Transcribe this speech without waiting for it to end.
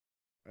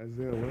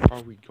Isaiah, where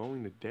are we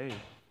going today?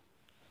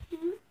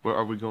 Where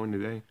are we going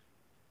today?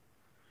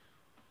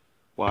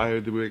 Why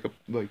did we wake up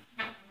like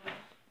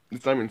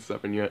it's not even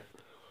 7 yet?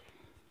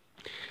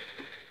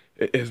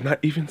 It is not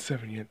even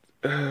 7 yet.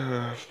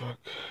 Fuck.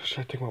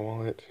 Should I take my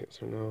wallet? Yes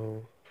or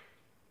no?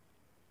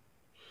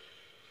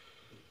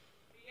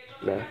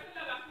 Nah.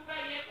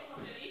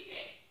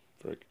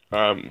 Frick.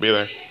 Be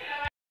there.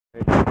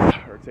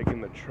 We're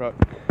taking the truck.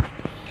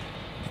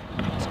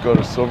 Let's go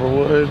to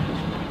Silverwood.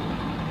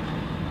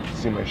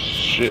 See my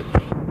shit.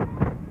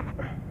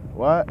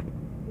 What?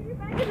 Your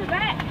bag in the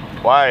back.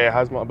 Why? It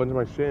has a bunch of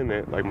my shit in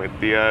it, like my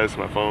Diaz,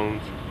 my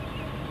phones.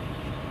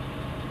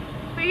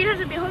 But you have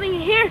to be holding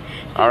it here.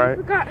 All right.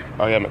 Forgot.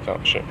 Oh yeah, my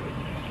phone. Shit. All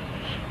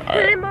Put it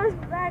right. in mom's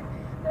bag.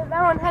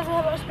 That one has a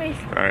lot of space.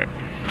 All right.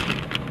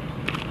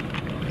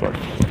 Fuck.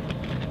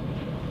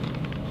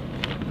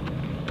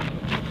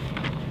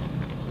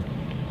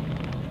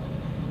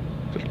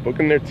 There's a book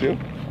in there too.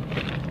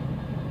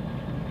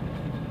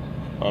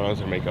 Oh no,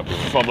 it's her makeup.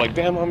 So I'm like,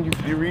 damn, mom,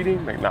 you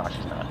reading? Like, nah,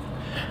 she's not.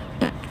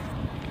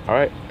 All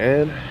right,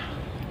 and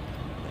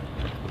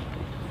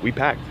we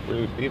packed.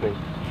 We're leaving.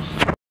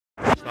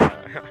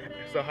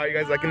 So how you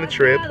guys liking the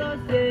trip? I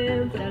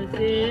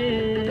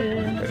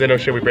said no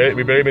shit. We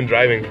barely been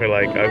driving for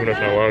like I don't know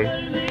how long.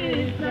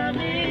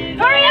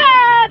 Hurry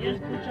up!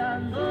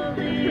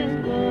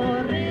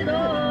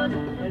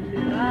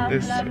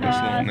 This little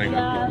nigga.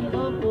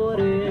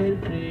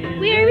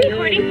 We are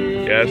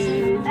recording. Yes.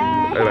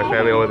 There's my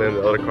family over there in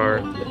the other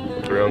car.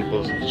 Three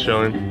uncles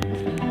chilling.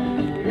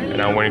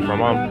 And I'm waiting for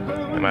mom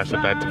and my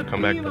stepdad to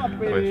come back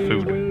with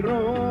food.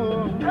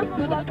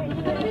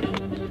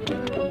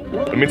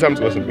 In the meantime,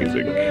 to listen to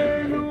music.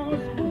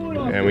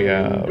 And we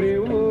have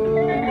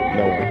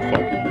no one.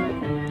 Fuck.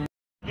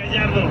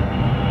 Gallardo.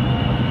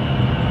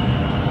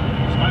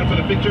 Smile for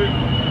the picture.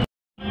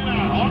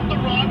 On the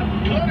run,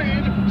 cut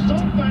in,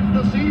 some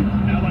fantasy.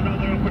 Now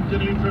another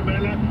opportunity for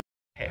Mela.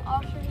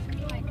 Offers me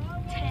like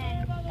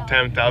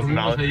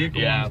 $10,000.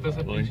 Yeah.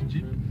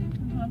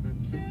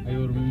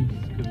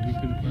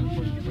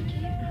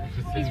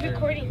 He's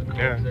recording.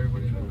 Yeah.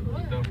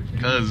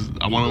 Because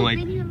I want to like.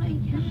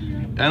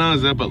 I know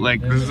it's that, but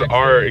like this is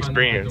our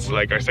experience,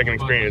 like our second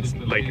experience.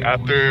 Like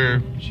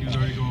after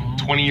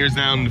 20 years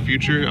down in the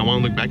future, I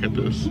want to look back at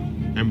this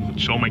and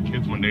show my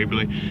kids one day. Be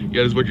like,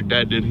 yeah, this is what your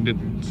dad did.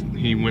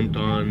 He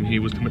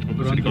was too much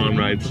publicity on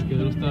rides.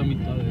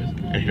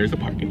 And here's the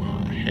parking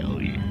lot.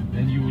 Hell yeah.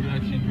 And you would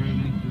actually drive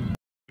into.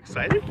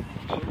 Excited?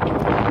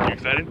 You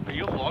excited? Are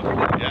you a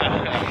vlogger? Yeah.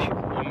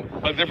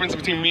 The difference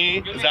between me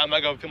is that I'm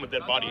not gonna film a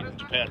dead body in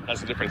Japan.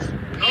 That's the difference.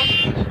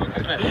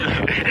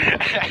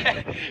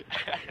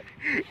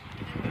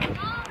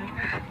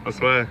 That's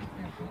why.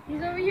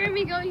 He's over here,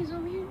 Miguel. He's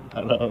over here.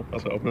 I know.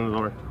 That's why. Open the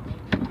door.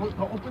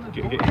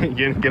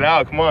 Get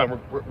out. Come on.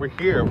 We're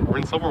here. We're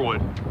in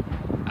Silverwood.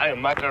 I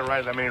am not gonna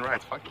ride that many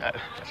rides. Fuck that.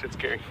 That shit's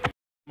scary.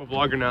 I'm a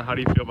vlogger now. How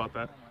do you feel about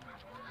that?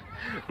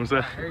 What's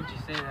that? I heard you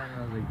say that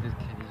and I was like, this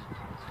kid is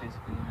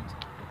basically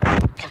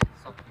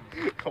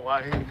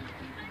Why?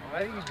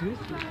 why do you do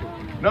this?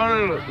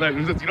 No. Like,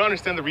 you don't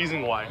understand the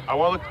reason why. I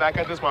want to look back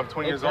at this when I'm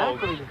 20 years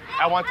old.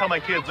 I want to tell my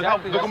kids, look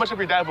how much of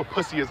your dad of a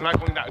pussy is not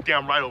going that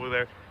damn right over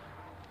there.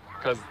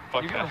 Because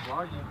fuck that.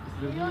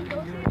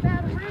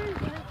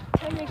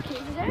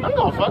 I'm not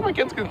gonna fuck. My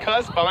kids can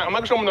cuss, but I'm not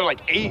gonna show them they're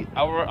like 8.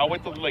 I'll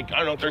wait till like, I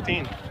don't know,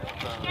 13.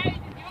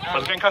 But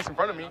they can't cuss in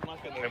front of me.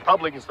 In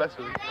public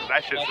especially.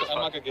 That shit's just I'm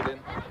fun. not gonna get in.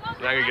 You're not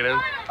gonna get in?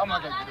 I'm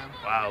not gonna get in.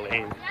 Wow,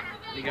 lame.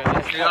 You guys, I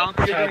don't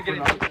think you're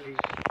gonna get in.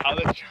 I'll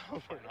let you know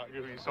for not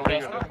gonna be so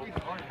lame.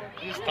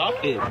 Stop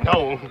it.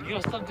 No. You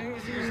gotta stop doing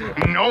this.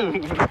 No.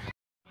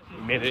 We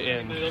made it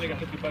in.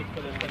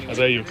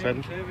 Isaiah, you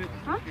excited?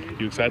 Huh?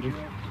 You excited?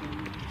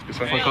 It's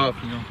Fuck off,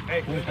 you know.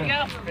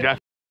 Yeah.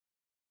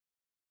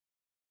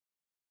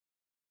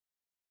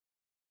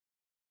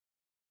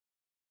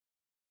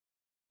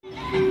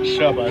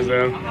 Shut up,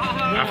 Isaiah.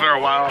 After a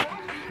while,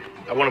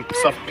 I want to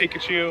stuff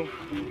Pikachu.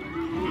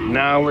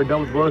 Now we're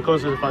done with roller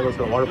coasters. If I go to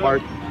the water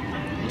park,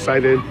 I'm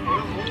excited.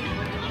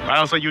 Right,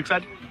 also, you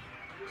excited?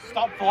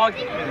 Stop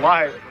vlogging.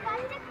 Why?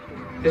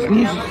 This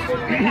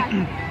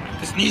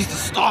needs to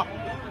stop.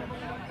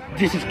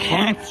 This is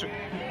cancer.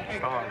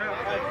 Stop.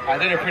 I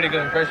did a pretty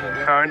good impression,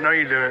 dude. No,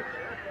 you didn't.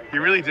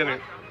 You really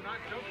didn't.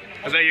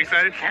 Isaiah, you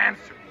excited?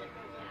 Cancer.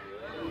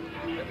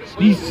 This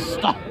needs to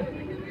stop.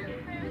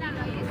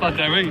 Fuck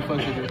that, really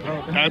fucked with it.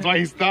 That's why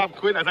he stopped,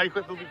 quit. That's how he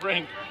quit Filthy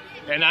Frank.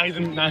 And now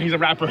he's a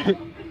rapper. He's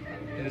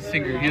a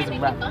singer, he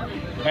doesn't rap.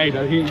 Hey,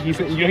 no, he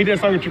did a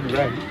song with Trippie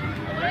Redd.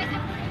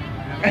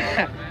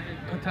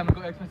 Good time to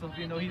go X myself,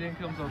 you know he didn't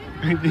kill himself.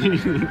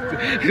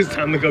 It's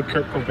time to go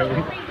Kurt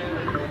Cobain.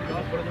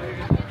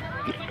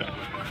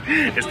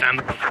 It's time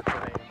to go Kurt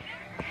Cobain.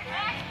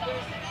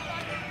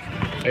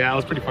 Yeah, it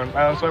was pretty fun.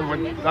 I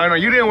don't know,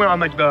 you didn't went on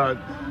like the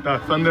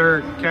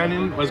Thunder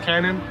Canyon. Was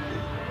Canyon?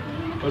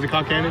 Was it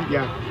called Canyon?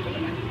 Yeah.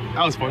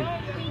 That was fun.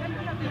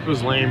 It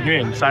was lame. He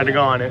didn't decide to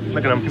go on it.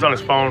 Look at him. He's on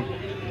his phone.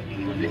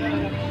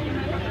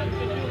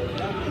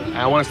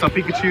 I want to stuff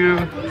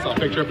Pikachu. Saw a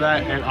picture of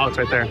that, and oh, it's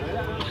right there.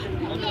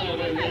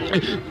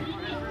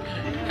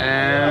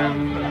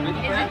 And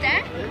Is it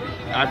that?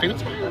 I think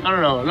it's, I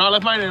don't know. No, I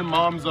left mine in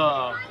mom's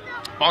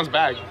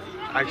bag.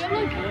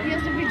 Actually. He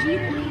has the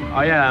Vegeta.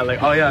 Oh yeah,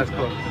 like oh yeah, that's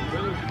cool.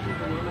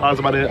 That's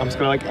about it. I'm just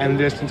gonna like end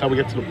this until we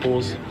get to the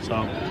pools.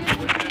 So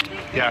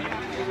yeah.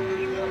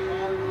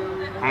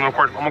 I'm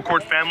gonna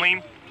record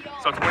family.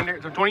 So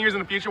 20 years in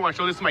the future, when I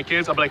show this to my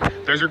kids, I'll be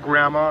like, there's your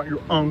grandma,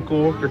 your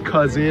uncle, your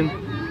cousin.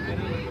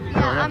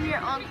 Yeah, I'm your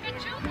uncle.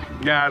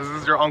 Yeah, this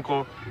is your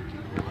uncle.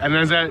 And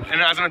then as an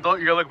adult,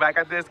 you're gonna look back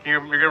at this and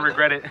you're gonna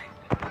regret it.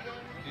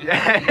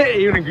 Yeah,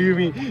 you're gonna agree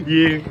with me.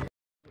 Yeah.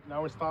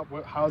 Now we're stopped.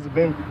 How's it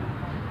been?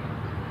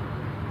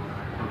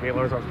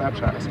 Gaylord's on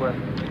Snapchat, I swear.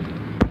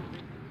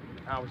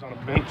 Now we're on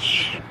a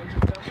bench.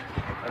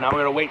 And now we're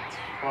gonna wait.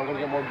 I'm gonna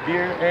get more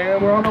beer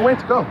and we're on our way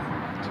to go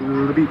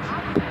to the beach.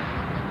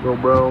 Little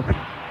bro.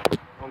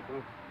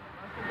 Uncle.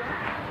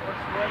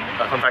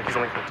 Fun fact, he's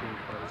only 14.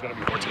 He's gonna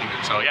be 14.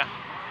 So yeah.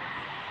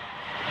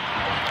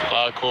 A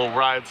lot of cool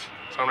rides.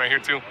 Some right here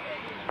too.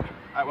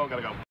 Alright, well,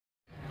 gotta go.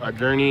 Our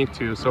journey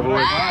to Silver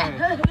Lake.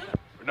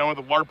 We're done with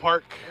the water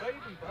park.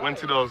 Went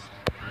to those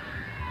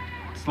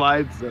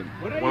slides and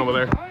one over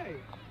there.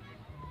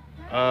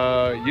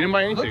 You didn't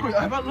buy anything.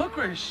 I bought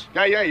licorice.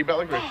 Yeah, you bought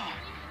licorice.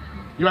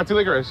 You bought 2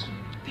 licorice.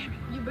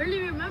 You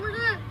barely remember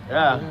that?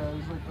 Yeah.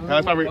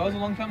 That's probably. That was a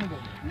long time ago.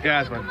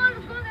 Yeah, that's Come fine. on,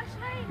 let's go that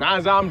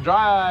slide. Nah, I'm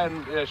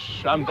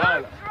dry-ish. I'm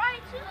done. Try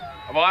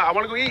to. Well, I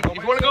want to go eat.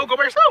 If you want to go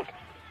by yourself.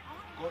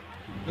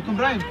 Look on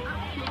Brian.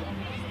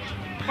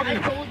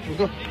 Let's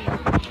go.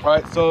 All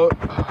right, so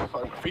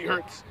my feet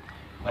hurts.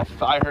 My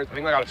thigh hurts. I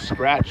think I got a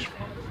scratch.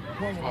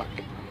 Fuck.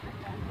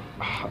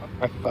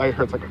 My thigh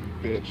hurts like a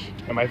bitch.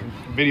 And my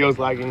video's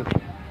lagging.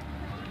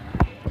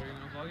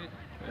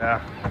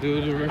 Yeah.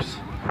 Do the reverse.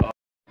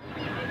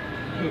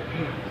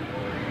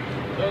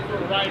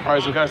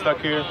 Alright, so we're kind of stuck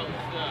here.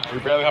 We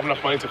barely have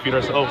enough money to feed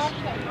ourselves.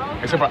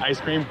 Except for ice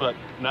cream, but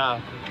nah.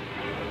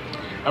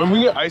 I mean, we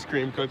can get ice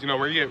cream because, you know,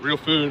 we're going to get real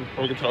food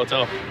when we get to the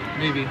hotel.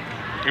 Maybe.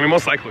 I mean,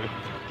 most likely.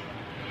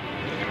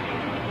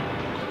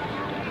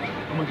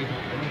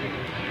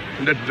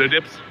 The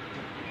dips?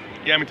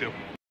 Yeah, me too.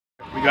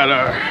 We got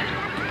our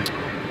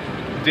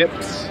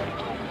dips.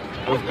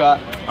 We've got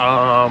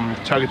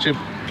chocolate chip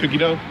cookie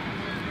dough.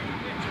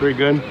 It's pretty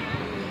good.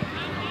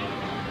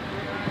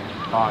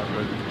 Oh,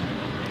 good.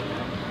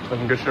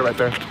 Some good shit right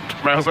there.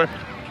 Right, Jose?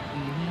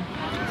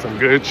 Mm-hmm. Some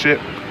good shit.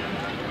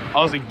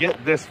 Honestly,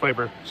 get this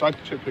flavor.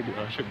 Chocolate chip cookie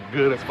dough. That shit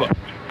good as fuck.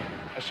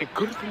 That shit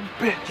good as a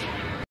bitch.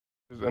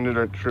 Just ended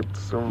our trip to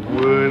some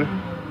wood.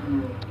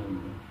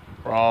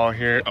 We're all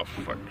here. Oh,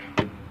 fuck.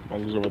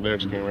 Uncle's over there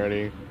just getting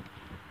ready.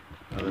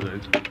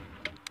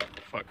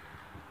 Fuck.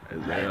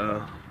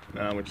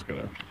 Now we're just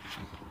gonna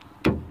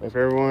wait for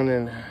everyone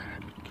and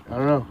I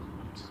don't know.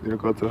 Just either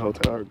go to the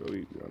hotel or go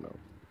eat. I don't know.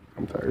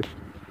 I'm tired.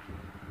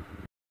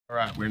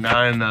 Alright, we're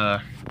now in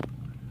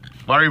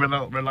Laurie,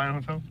 Red Lion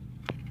Hotel?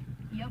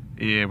 Yep.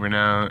 Yeah, we're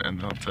now in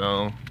the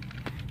hotel.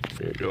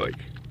 We're gonna go like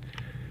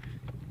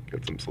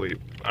get some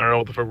sleep. I don't know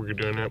what the fuck we're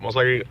doing yet. Most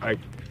likely I'm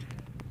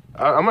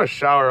gonna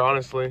shower,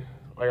 honestly.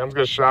 Like I'm just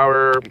gonna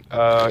shower,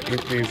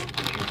 eat these.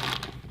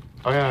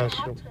 Oh yeah,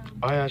 sure.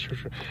 Oh yeah, sure.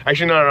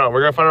 Actually, no.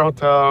 We're gonna find our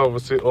hotel. We'll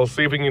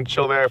see if we can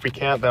chill there. If we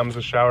can't, then I'm just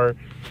gonna shower.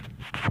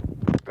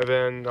 And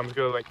then I'm just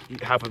gonna like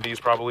eat half of these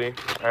probably.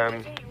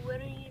 And What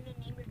are you gonna name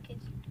your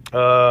kids?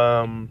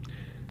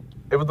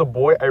 it was a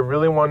boy. I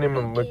really want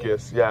him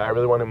Lucas. Yeah, I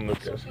really want him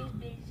Lucas. So Face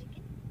Basic.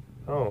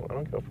 Oh, I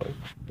don't give a fuck. I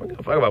don't give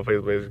a fuck about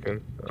Face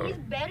Basic. He's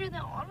better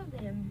than all of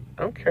them.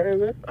 I don't care,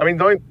 is it? I mean,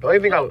 the only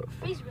thing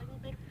Face Red is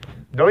better.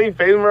 the only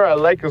Phase member I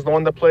like is the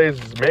one that plays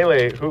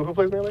Melee. Who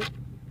plays Melee?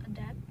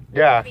 Dad.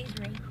 Yeah. Face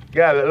Red.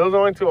 Yeah, those are the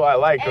only 2 I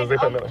like because they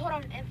play And, Melee. hold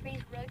on, and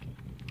Face Red.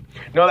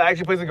 No, that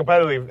actually plays it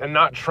competitively and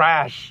not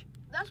trash.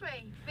 That's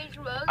right. Face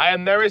Red. I have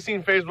never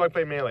seen Phase Rug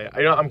play Melee.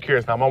 I'm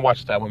curious now. I'm gonna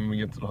watch that when we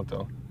get to the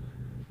hotel.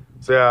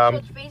 So yeah, So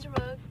it's Face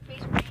Red,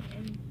 Face Red,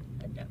 and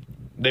Adele.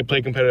 they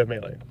play competitive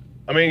Melee.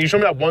 I mean, you showed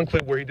me that one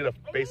clip where he did a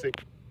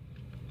basic.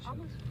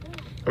 Almost full.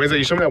 I mean,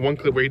 you showed me that one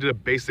clip where he did a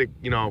basic,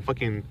 you know,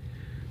 fucking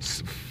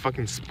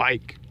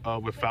spike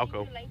with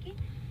Falco. You like it?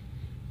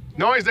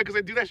 No, he's like, because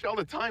I do that shit all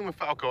the time with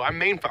Falco. I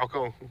main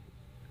Falco.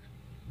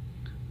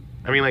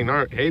 I mean, like,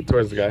 no hate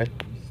towards the guy.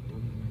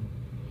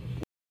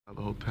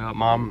 The hotel.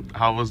 Mom,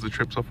 how was the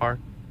trip so far?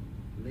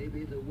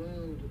 Maybe the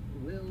world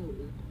will.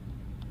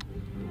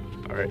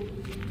 All right.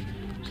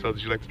 So,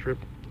 did you like the trip?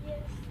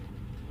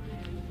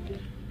 Yes.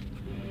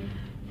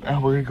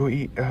 We're gonna go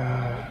eat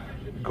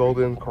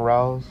Golden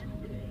Corrals.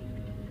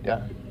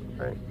 Yeah,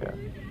 right, yeah.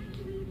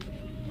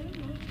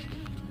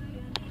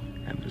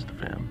 And there's the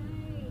fam.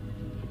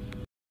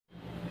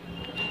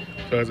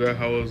 So is that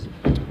how was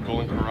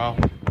Golden Corral?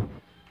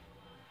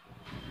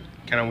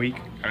 Kinda weak,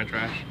 kinda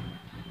trash.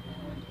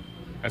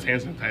 That's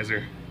hand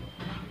sanitizer.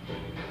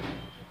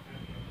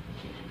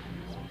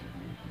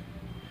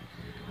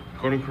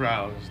 Golden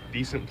Corral is a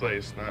decent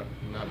place,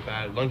 not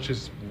bad. Lunch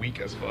is weak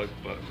as fuck,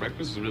 but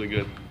breakfast is really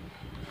good.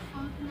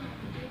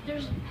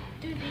 Dude,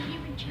 they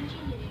even changing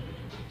it.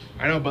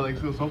 I know, but like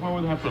so far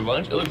what they have for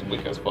lunch, it looks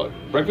weak as fuck.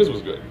 Breakfast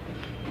was good.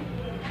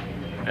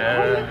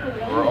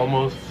 And we're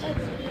almost I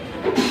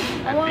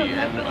at want the a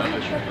end of the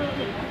pepperoni trip.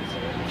 pepperoni.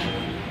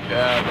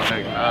 Yeah, but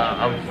like,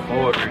 I'm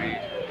full already.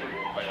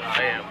 Like,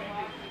 I am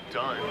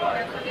done.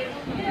 Like,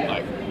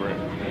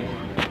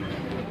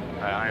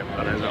 I am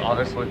done,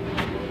 honestly.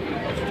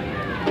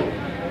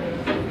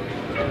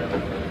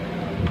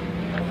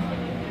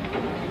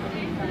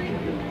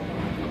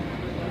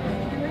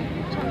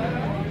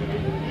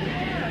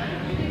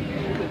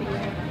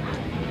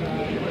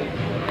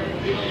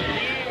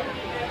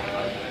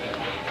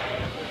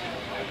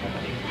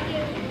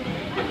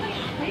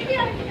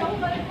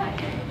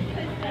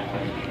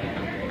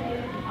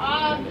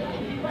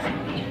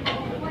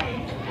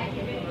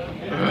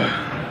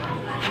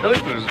 At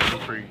least this is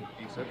pretty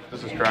decent.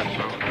 This is trash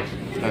though.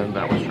 And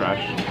that was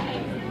trash.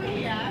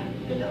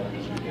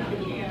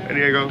 Hey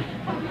Diego.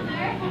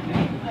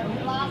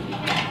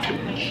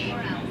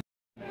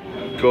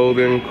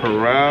 Golden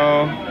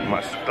Corral.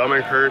 My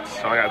stomach hurts.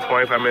 So I got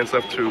 25 minutes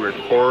left to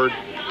record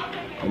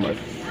on my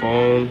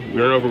phone. We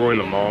don't know if we're going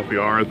to the mall. If we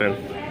are, then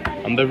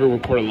I'm never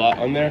record a lot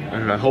on there.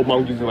 And I hope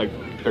mom gives me like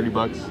 30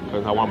 bucks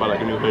because I want to buy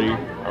like a new hoodie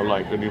or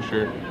like a new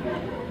shirt.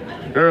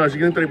 No, she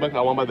gives me 30 bucks. I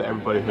want to buy the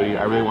Everybody hoodie.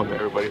 I really want the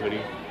Everybody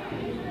hoodie.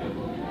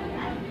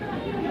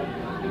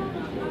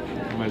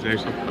 I might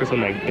actually focus on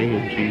that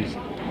bacon cheese.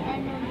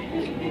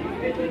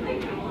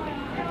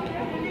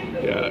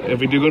 Yeah, if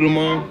we do go to the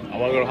mall, I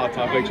want to go to Hot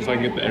Topic just so I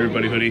can get the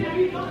Everybody hoodie.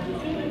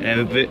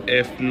 And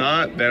if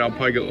not, then I'll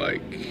probably get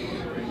like,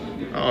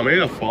 oh, maybe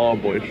a Fall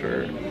Out Boy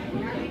shirt.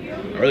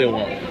 I really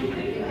want it.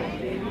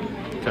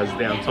 Because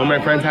damn, some of my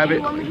friends have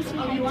it.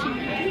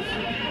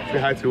 Say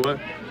hi to what?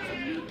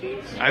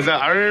 I said,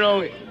 I don't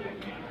know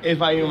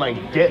if I even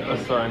might get a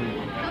son.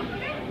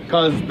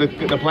 Because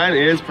the plan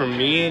is for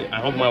me, I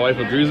hope my wife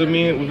agrees with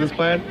me with this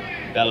plan,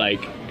 that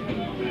like,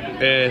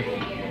 if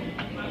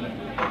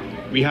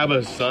we have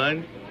a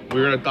son,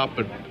 we're gonna adopt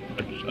a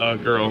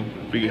girl.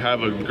 If we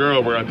have a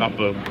girl, we're gonna adopt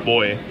a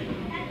boy.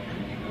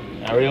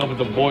 I really hope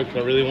it's a boy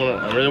because I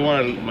really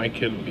want my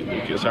kid to be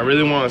Lucas. I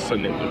really want a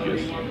son named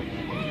Lucas.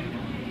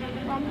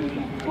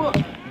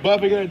 But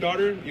if I get a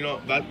daughter, you know,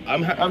 that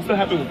I'm still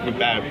happy with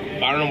that.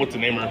 But I don't know what to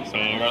name her, so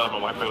I'm gonna let my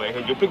wife be like,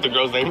 you pick the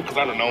girl's name because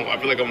I don't know. I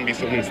feel like I'm gonna be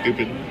something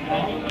stupid.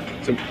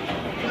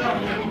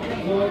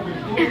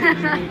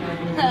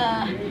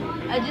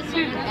 I just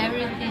heard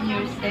everything you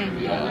were saying.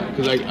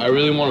 Because like I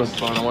really want a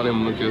son. I want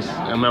him Lucas.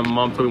 And my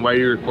mom told me, why are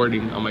you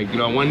recording? I'm like, you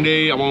know, one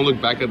day I want to look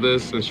back at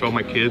this and show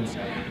my kids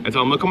and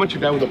tell them, look how much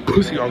your dad was a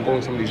pussy on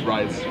going some of these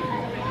rides.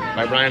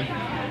 Right, Brian?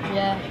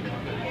 Yeah.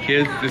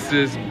 Kids, this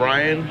is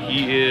Brian.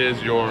 He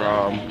is your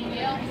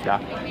yeah.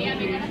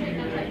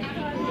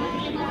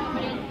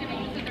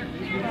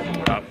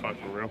 Fuck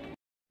for real.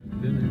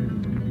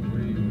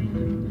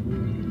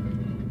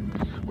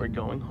 We're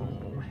going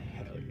home.